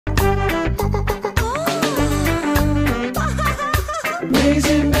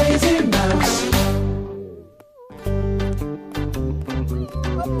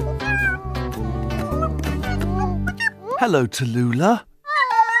Hello, Tallulah.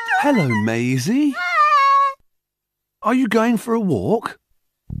 Hello, Maisy. Are you going for a walk?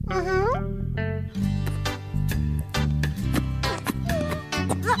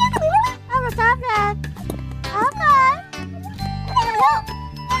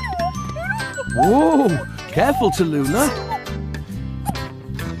 Whoa! Careful, Tallulah.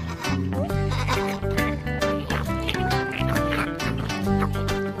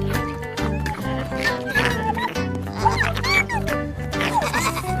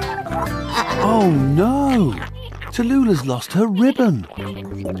 Oh no! Tallulah's lost her ribbon.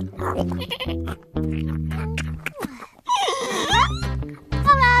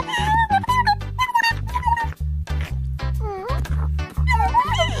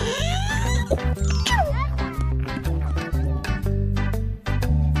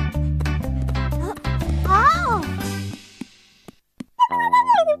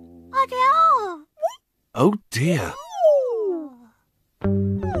 Oh dear.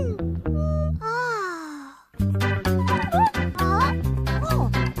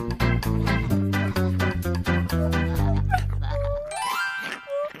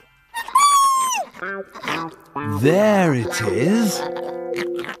 There it is.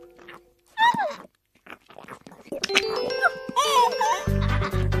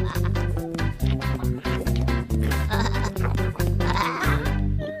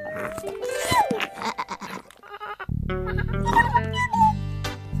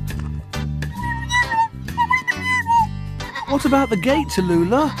 What about the gate,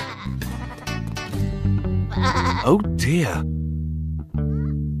 Tallulah? Oh dear.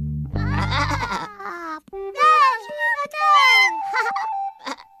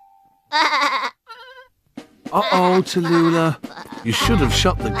 Uh-oh, Tallulah. You should have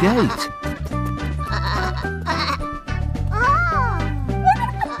shut the gate.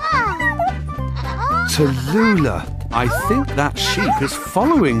 Tallulah, I think that sheep is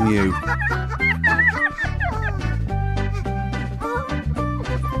following you.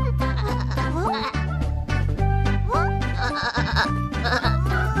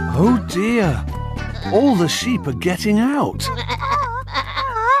 Oh dear. All the sheep are getting out.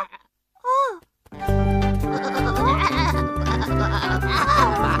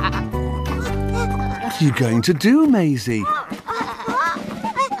 What are you going to do, Maisy?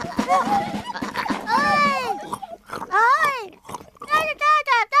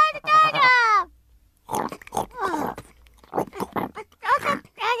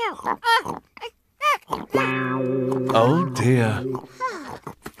 Oh dear.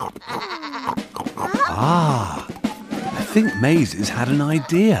 Ah, I think Maisy's had an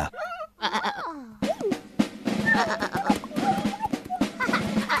idea.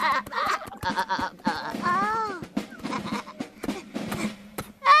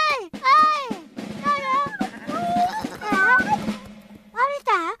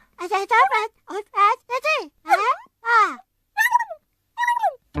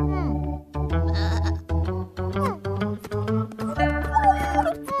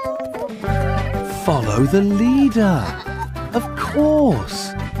 Follow the leader. Of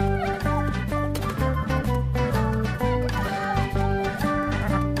course.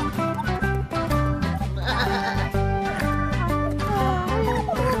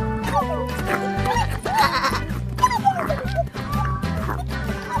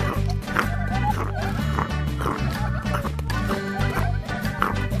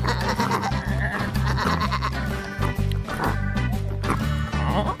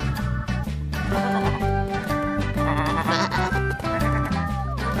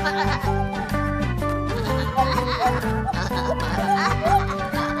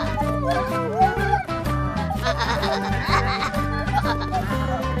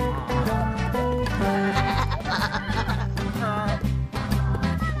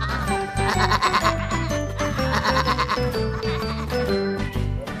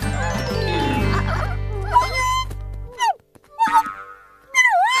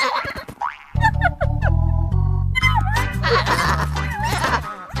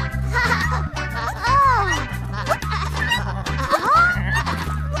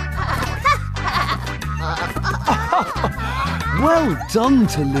 Well done,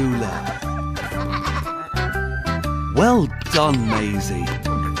 Tallulah. Well done, Maisy.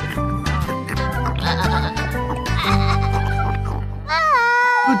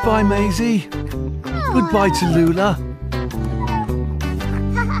 Goodbye, Maisy. Goodbye, Tallulah.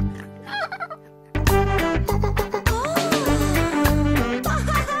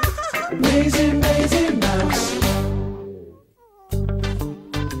 Maisy, Maisy Mouse.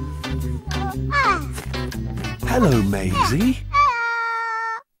 Hello, Maisy.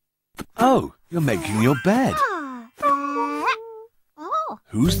 Oh, you're making your bed.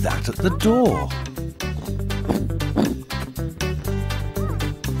 Who's that at the door?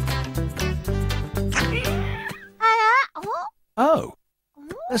 Oh,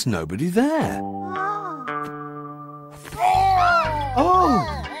 there's nobody there.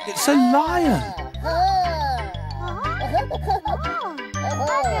 Oh, it's a lion.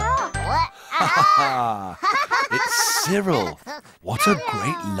 Ha ha! It's Cyril. What a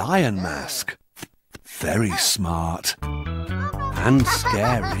great lion mask. Very smart. And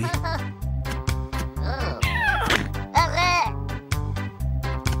scary.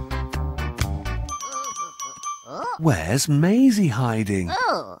 Where's Maisy hiding? Ooh!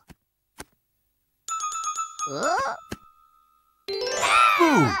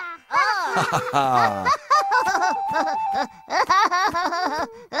 Ha ha ha!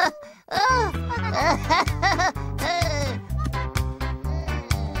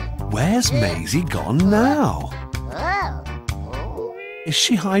 Where's Maisy gone now? Is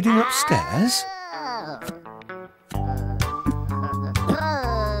she hiding upstairs?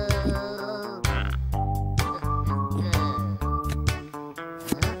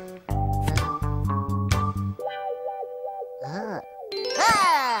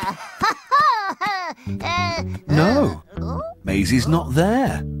 No, Maisy's not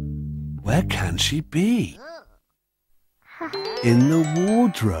there. Where can she be? In the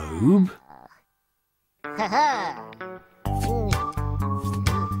wardrobe?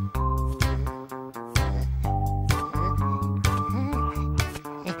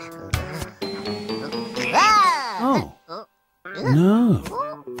 Oh, no.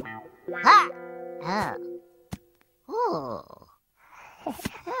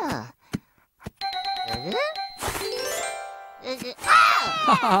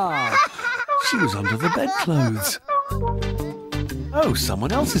 She was under the bedclothes. Oh,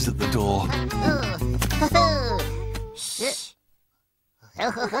 someone else is at the door.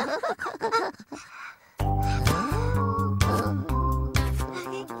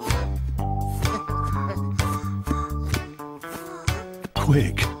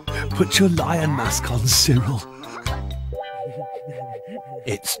 Quick, put your lion mask on, Cyril.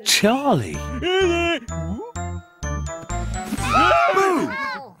 It's Charley. Boo!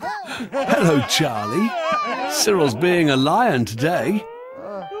 Hello, Charley. Cyril's being a lion today.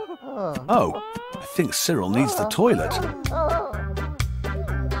 Oh, I think Cyril needs the toilet.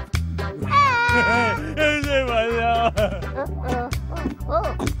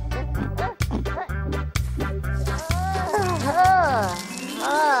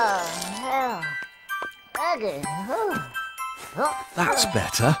 That's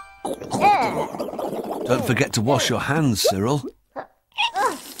better. Don't forget to wash your hands, Cyril.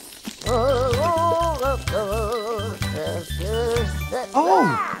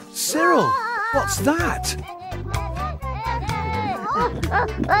 Oh, Cyril, what's that?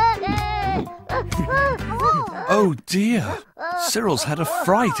 Oh dear, Cyril's had a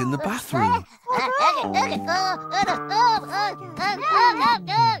fright in the bathroom.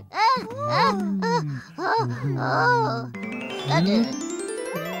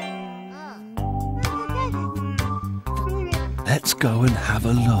 Let's go and have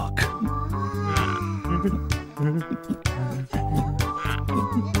a look.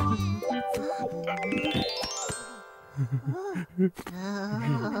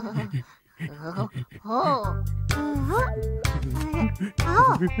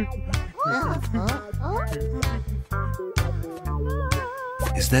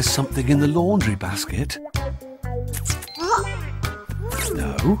 Is there something in the laundry basket?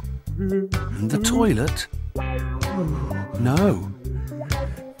 No. In the toilet? No.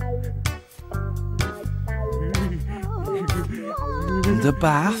 In the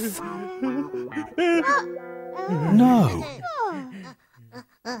bath? No.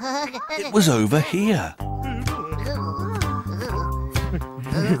 It was over here.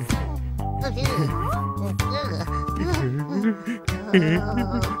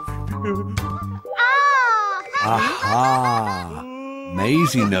 Aha!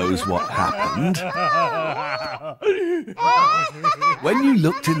 Maisy knows what happened. When you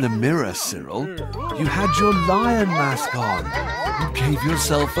looked in the mirror, Cyril, you had your lion mask on. You gave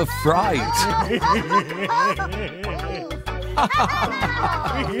yourself a fright.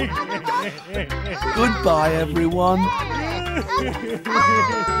 Goodbye, everyone.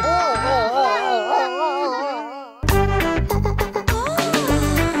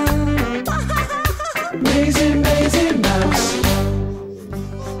 Maisy, Maisy Mouse.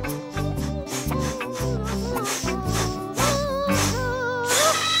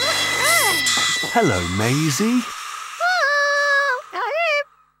 Hello, Maisy.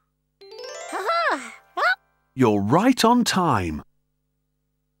 You're right on time.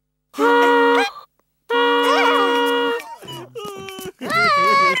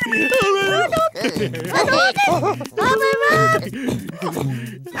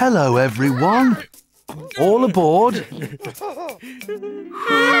 Hello, everyone. All aboard.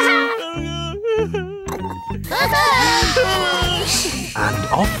 And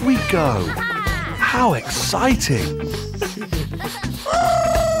off we go. How exciting!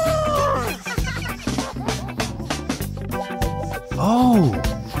 Oh,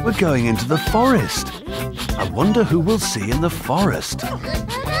 we're going into the forest. I wonder who we'll see in the forest.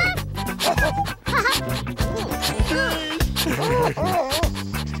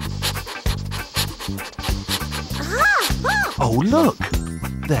 Oh, look!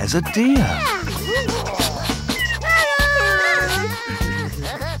 There's a deer.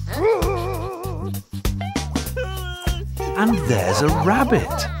 And there's a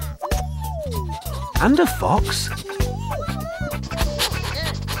rabbit. And a fox.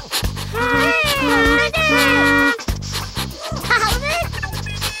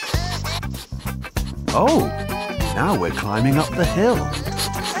 Oh, now we're climbing up the hill.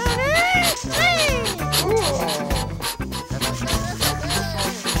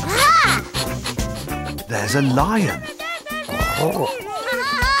 There's a lion.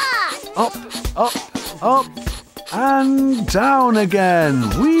 Up, up, up, and down again.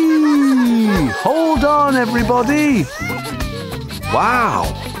 Whee! Hold on, everybody.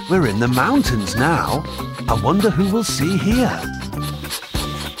 Wow, we're in the mountains now. I wonder who we'll see here.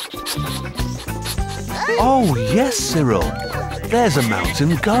 Oh, yes, Cyril. There's a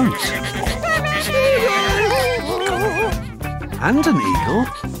mountain goat. And an eagle.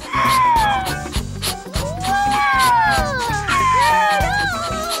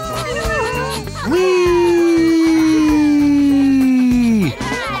 Whee!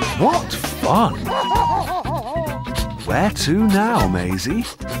 What fun! Where to now, Maisy?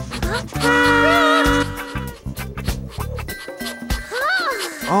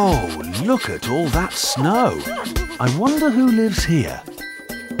 Oh, look at all that snow. I wonder who lives here.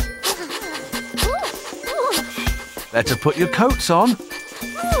 Better put your coats on.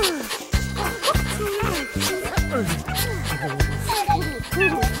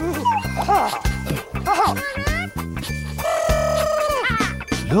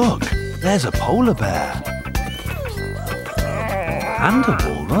 Look, there's a polar bear. And a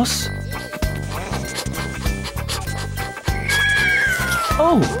walrus.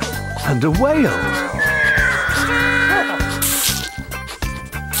 Oh, and a whale.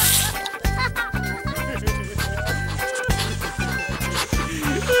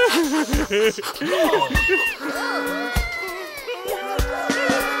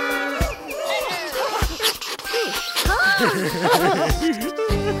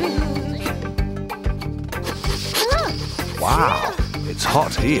 Wow, it's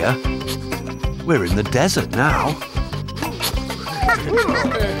hot here. We're in the desert now.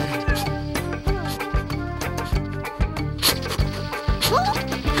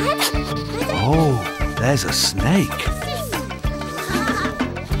 Oh, there's a snake.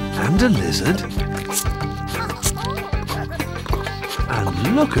 And a lizard.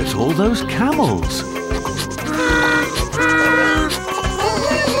 And look at all those camels.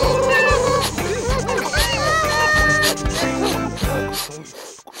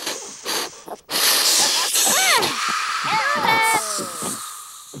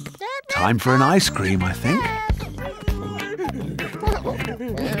 Time for an ice cream, I think.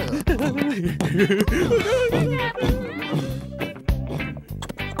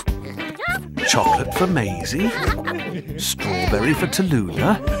 Chocolate for Maisy, strawberry for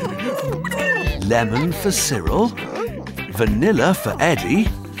Tallulah, lemon for Cyril, vanilla for Eddie.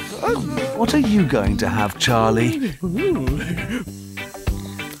 What are you going to have, Charley?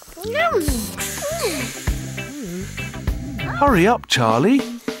 Hurry up, Charley.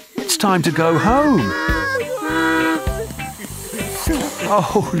 It's time to go home.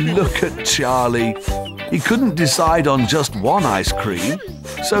 Oh, look at Charley. He couldn't decide on just one ice cream,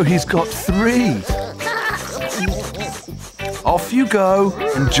 so he's got 3. Off you go.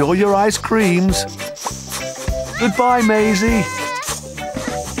 Enjoy your ice creams. Goodbye, Maisy.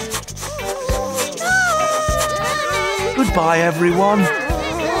 Goodbye, everyone.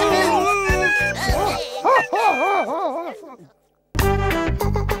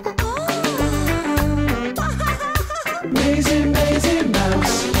 Maisy, Maisy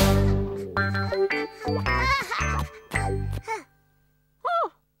Mouse.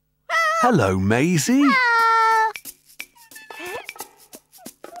 Hello, Maisy.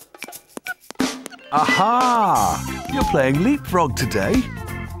 Aha! You're playing leapfrog today.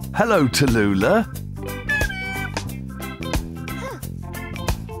 Hello, Tallulah.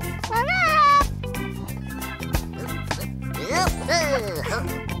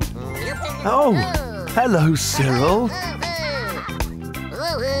 Oh, hello, Cyril.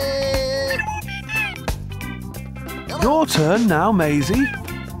 Your turn now, Maisy.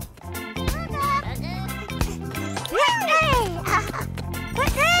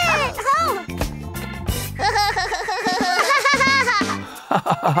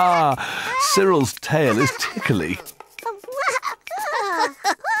 Cyril's tail is tickly.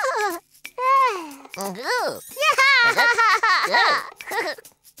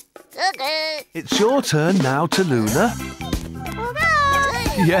 It's your turn now, Tallulah.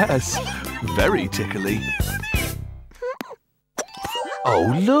 Yes, very tickly.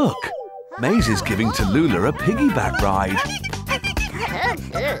 Oh, look! Maisy's giving Tallulah a piggyback ride.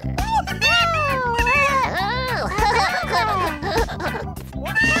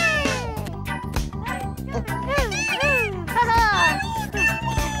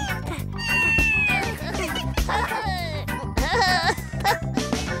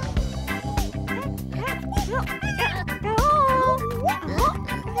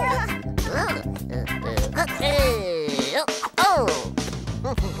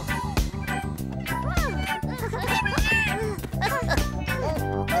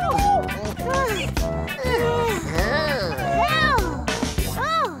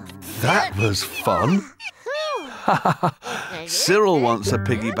 That was fun. Cyril wants a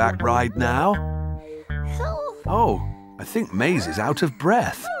piggyback ride now. Oh, I think Maisy's out of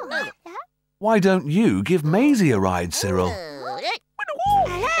breath. Why don't you give Maisy a ride, Cyril?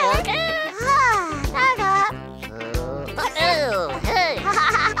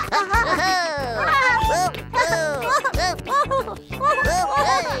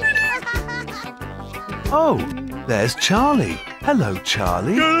 Oh, there's Charley. Hello,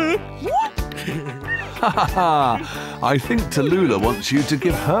 Charley. I think Tallulah wants you to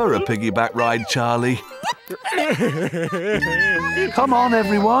give her a piggyback ride, Charley. Come on,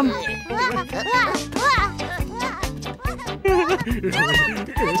 everyone.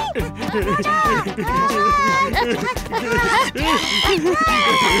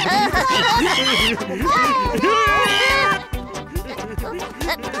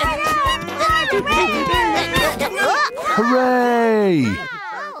 Hooray!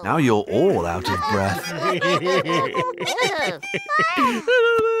 Now you're all out of breath.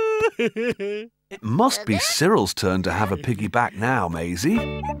 It must be Cyril's turn to have a piggyback now,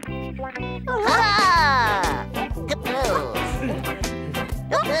 Maisy.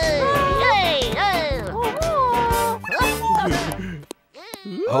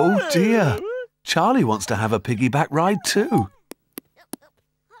 Oh dear, Charley wants to have a piggyback ride too.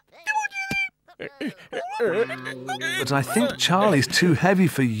 But I think Charley's too heavy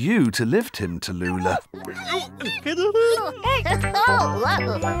for you to lift him, Tallulah.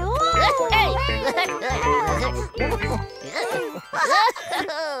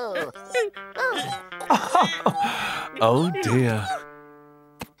 Oh dear.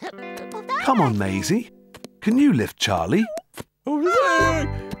 Come on, Maisy. Can you lift Charley? Ooh,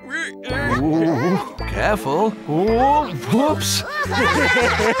 careful. Oh, whoops.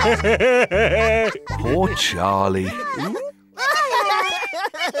 Poor Charley.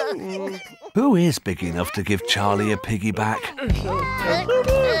 Who is big enough to give Charley a piggyback?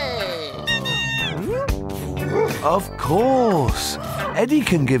 Of course. Eddie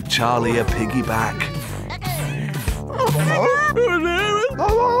can give Charley a piggyback.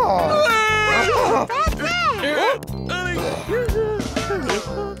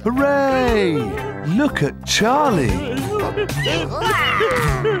 Hooray! Look at Charley.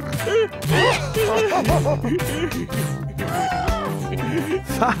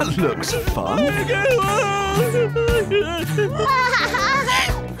 That looks fun.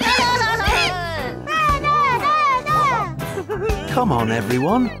 Come on,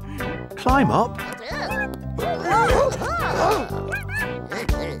 everyone. Climb up.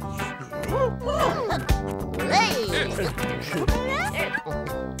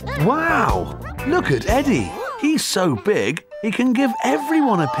 Wow! Look at Eddie. He's so big, he can give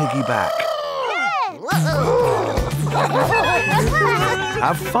everyone a piggyback.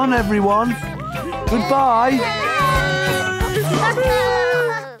 Have fun, everyone. Goodbye.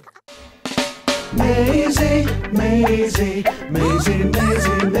 Maisy, Maisy, Maisy,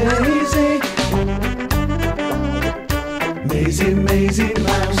 Maisy, Maisy. Maisy, Maisy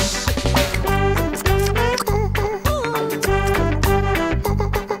Mouse.